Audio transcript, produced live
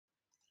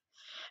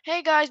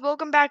Hey guys,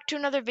 welcome back to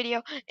another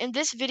video. In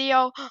this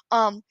video,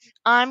 I'm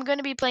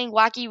gonna be playing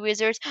Wacky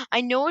Wizards. I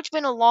know it's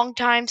been a long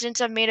time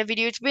since I've made a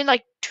video. It's been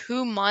like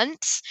 2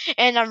 months,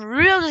 and I'm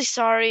really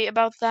sorry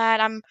about that.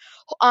 I'm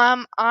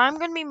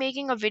gonna be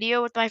making a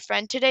video with my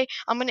friend today.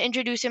 I'm gonna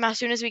introduce him as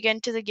soon as we get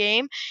into the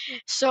game.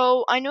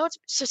 So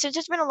since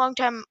it's been a long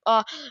time,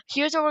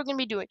 here's what we're gonna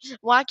be doing.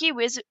 Wacky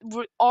Wizard,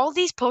 all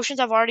these potions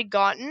I've already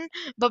gotten,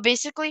 but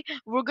basically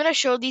we're gonna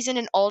show these in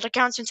an alt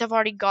account since I've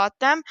already got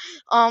them.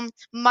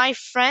 My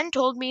friend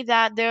told me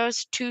that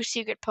there's two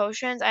secret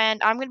potions,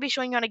 and I'm gonna be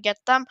showing you how to get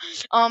them.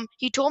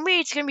 He told me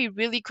it's gonna be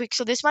really quick,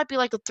 so this might be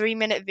like a 3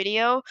 minute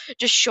video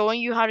just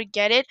showing you how to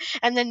get it.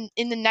 And then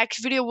in the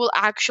next video, we'll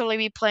actually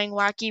be playing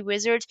Wacky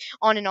Wizards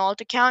on an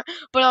alt account.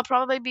 But I'll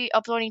probably be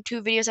uploading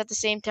two videos at the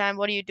same time.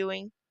 What are you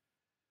doing?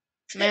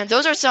 Man,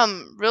 those are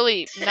some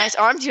really nice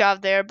arms you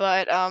have there,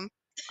 but I'm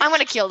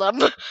gonna kill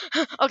them.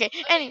 Okay.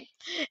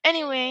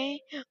 Anyway,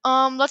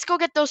 let's go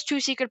get those two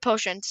secret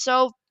potions.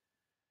 So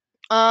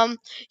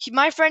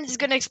my friend is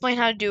gonna explain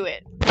how to do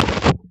it.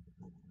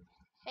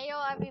 Hey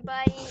yo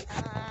everybody,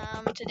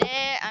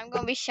 today I'm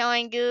gonna be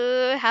showing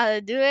you how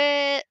to do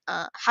it,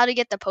 how to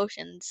get the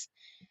potions.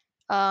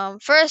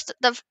 First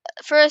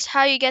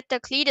how you get the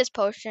Cletus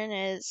potion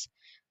is,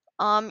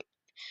 um,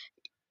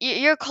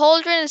 your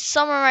cauldron is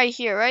somewhere right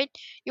here, right?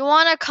 You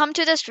wanna come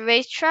to this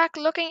racetrack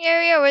looking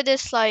area where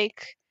this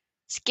like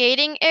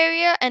skating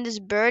area and this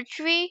bird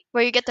tree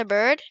where you get the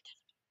bird,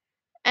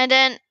 and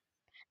then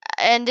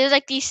and there's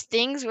like these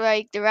things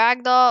like the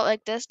ragdoll,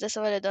 like this. This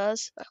is what it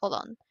does. Hold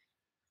on,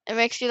 it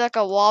makes you like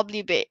a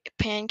wobbly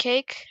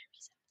pancake.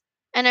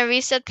 And a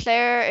reset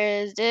player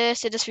is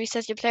this. It just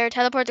resets your player.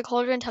 Teleport to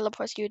cauldron.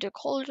 Teleports you to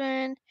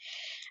cauldron.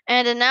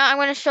 And then now I'm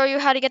going to show you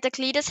how to get the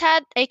Cletus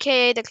hat,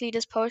 aka the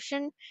Cletus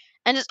potion.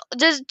 And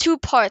there's two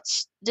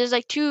parts. There's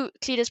like two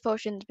Cletus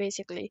potions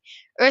basically.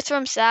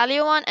 Earthworm Sally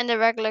one and the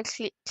regular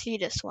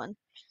Cletus one.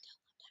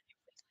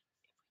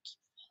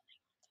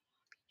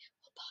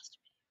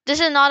 This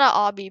is not a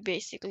obby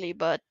basically,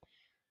 but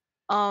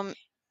um.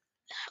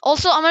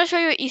 Also, I'm gonna show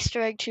you an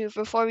Easter egg too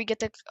before we get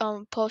the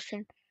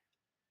potion.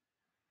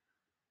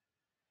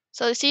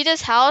 So see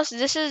this house?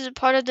 This is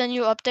part of the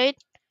new update.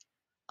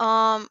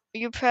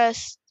 You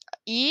press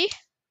E.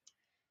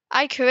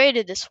 I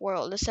created this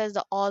world. It says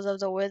the Oz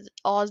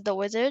the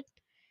Wizard,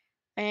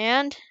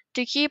 and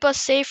to keep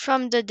us safe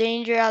from the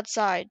danger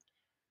outside,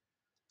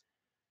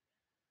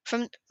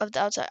 from of the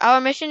outside. Our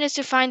mission is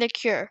to find a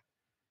cure.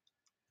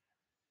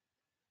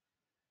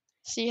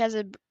 See, has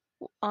a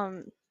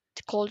um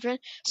cauldron.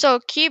 So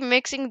keep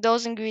mixing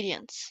those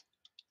ingredients.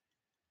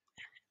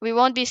 We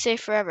won't be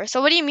safe forever.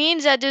 So what he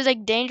means that there's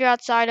like danger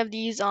outside of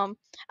these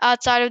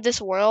outside of this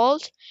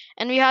world,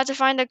 and we have to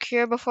find a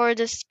cure before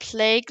this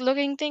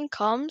plague-looking thing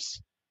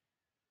comes.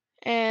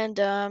 And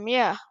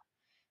yeah.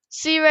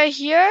 See right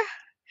here?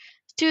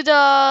 To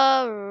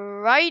the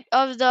right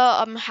of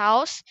the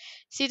house,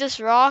 see this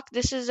rock?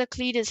 This is a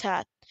Cletus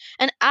hat.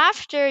 And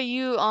after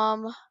you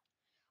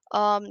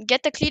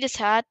get the Cletus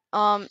hat,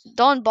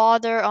 don't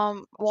bother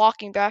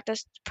walking back.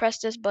 Just press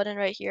this button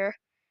right here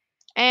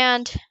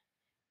and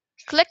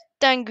click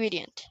the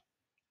ingredient.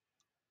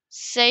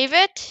 Save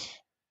it.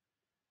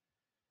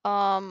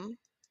 Um,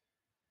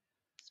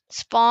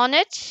 Spawn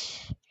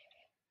it.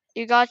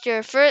 You got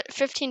your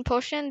 15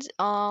 potions.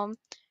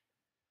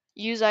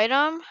 Use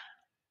item.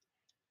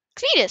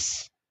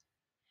 Cletus.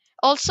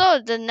 Also,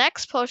 the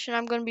next potion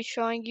I'm going to be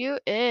showing you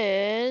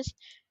is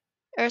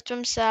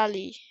Earthworm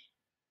Sally.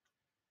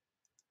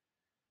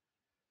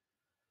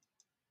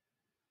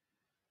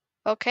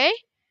 Okay,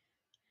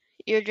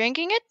 you're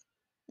drinking it?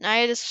 Now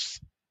you're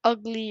this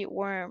ugly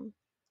worm.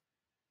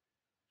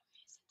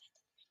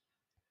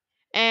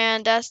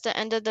 And that's the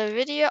end of the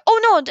video. Oh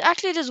no,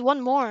 actually there's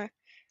one more.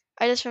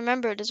 I just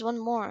remembered there's one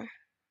more.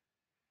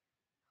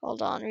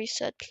 Hold on,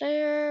 reset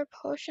player,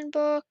 potion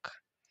book.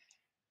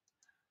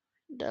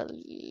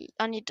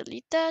 I need to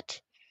delete that.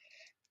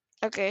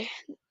 Okay.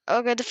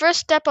 Okay, the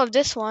first step of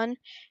this one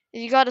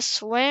is you gotta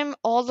swim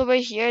all the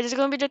way here. There's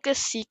gonna be like a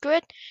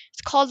secret.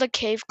 It's called the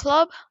Cave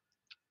Club.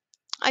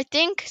 I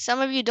think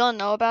some of you don't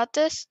know about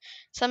this.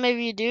 Some of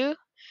you do.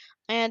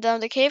 And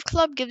the Cave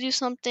Club gives you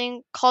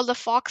something called the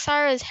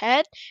Foxire's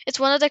Head. It's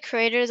one of the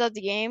creators of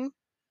the game.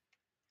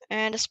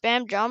 And a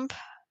spam jump.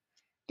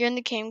 You're in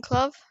the Cave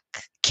Club.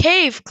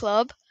 Cave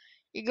Club.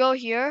 You go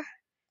here.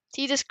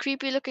 See this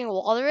creepy looking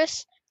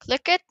walrus?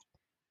 Click it.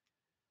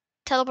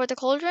 Teleport the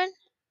cauldron.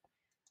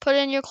 Put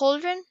it in your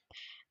cauldron.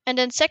 And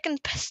then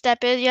second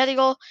step is you have to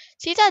go.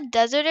 See that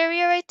desert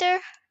area right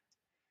there?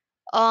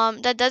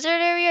 That desert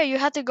area, you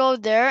have to go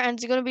there, and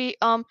it's gonna be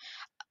a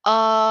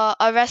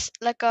rest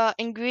like a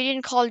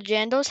ingredient called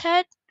Jando's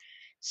head.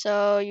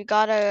 So you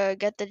gotta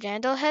get the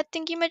Jandal head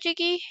thingy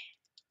majiggy.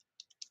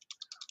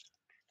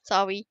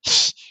 Sorry.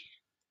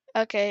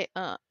 Okay,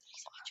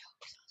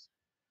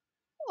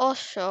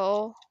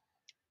 also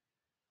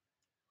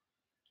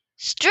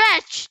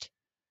stretched.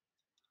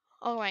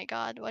 Oh my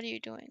god, what are you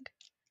doing?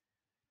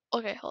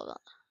 Okay, hold on.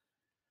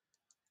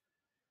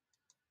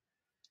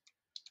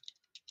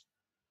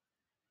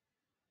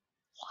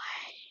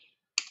 Why?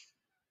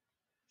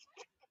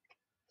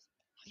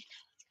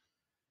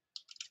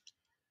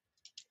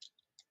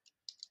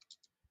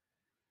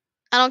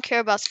 don't care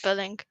about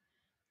spelling.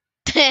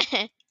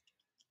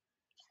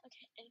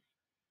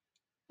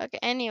 Okay,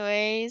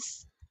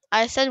 anyways.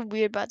 I said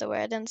weird, by the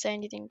way. I didn't say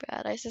anything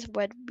bad. I just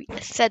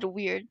said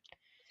weird.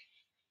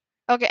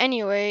 Okay,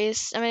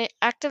 anyways. I mean,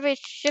 activate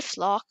shift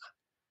lock.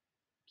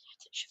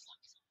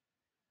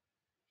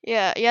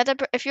 Yeah, you have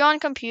to, if you're on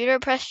computer,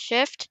 press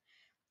shift.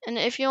 And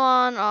if you're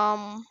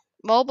on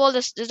mobile,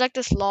 there's like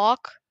this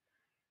lock.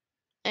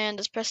 And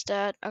just press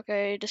that.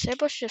 Okay,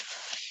 disable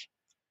shift.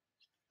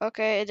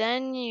 Okay,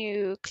 then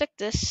you click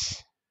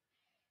this.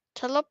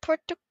 Teleport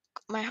to,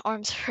 my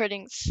arm's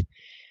hurting.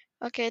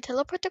 Okay,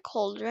 teleport to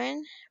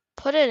cauldron.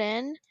 Put it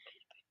in.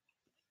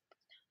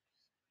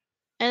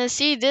 And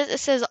see this, it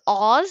says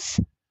Oz.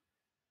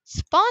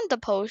 Spawn the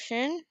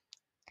potion.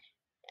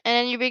 And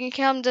then you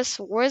become this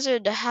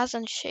wizard that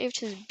hasn't shaved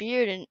his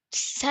beard in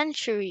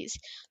centuries.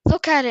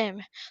 Look at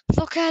him.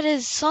 Look at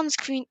his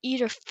sunscreen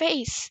eater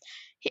face.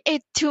 He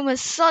ate too much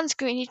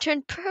sunscreen. He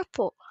turned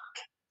purple.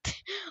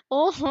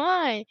 Oh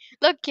my.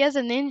 Look, he has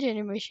a ninja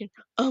animation.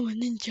 I'm a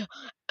ninja.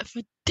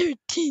 For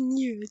 13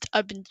 years,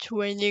 I've been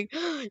training.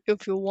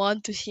 If you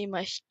want to see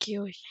my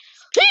skills.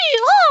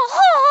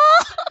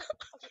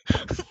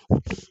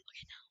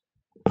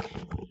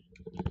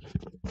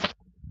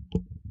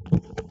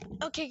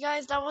 Okay,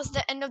 guys, that was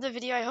the end of the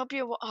video. I hope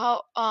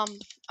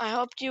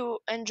you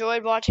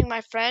enjoyed watching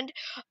my friend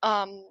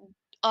um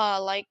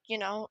like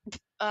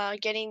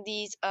getting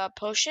these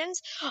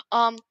potions.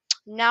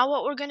 Now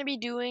what we're gonna be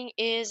doing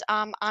is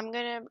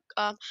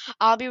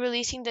I'll be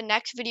releasing the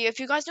next video. If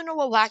you guys don't know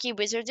what Wacky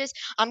Wizards is,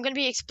 I'm gonna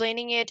be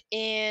explaining it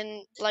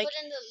in like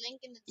Put in the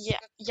link in the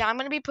yeah, I'm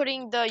gonna be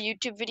putting the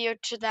YouTube video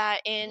to that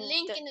in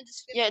link the, in the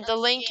description. yeah, the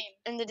link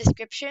in the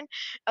description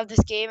of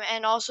this game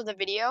and also the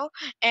video.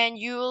 And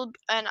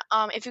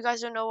if you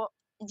guys don't know,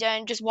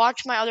 then just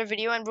watch my other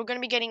video, and we're gonna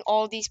be getting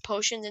all these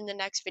potions in the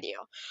next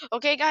video.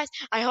 Okay, guys,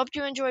 I hope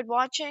you enjoyed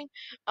watching.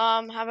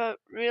 Have a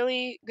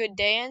really good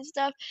day and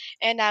stuff,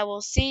 and I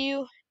will see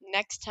you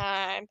next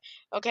time.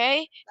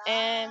 Okay,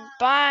 and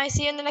bye.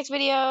 See you in the next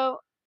video.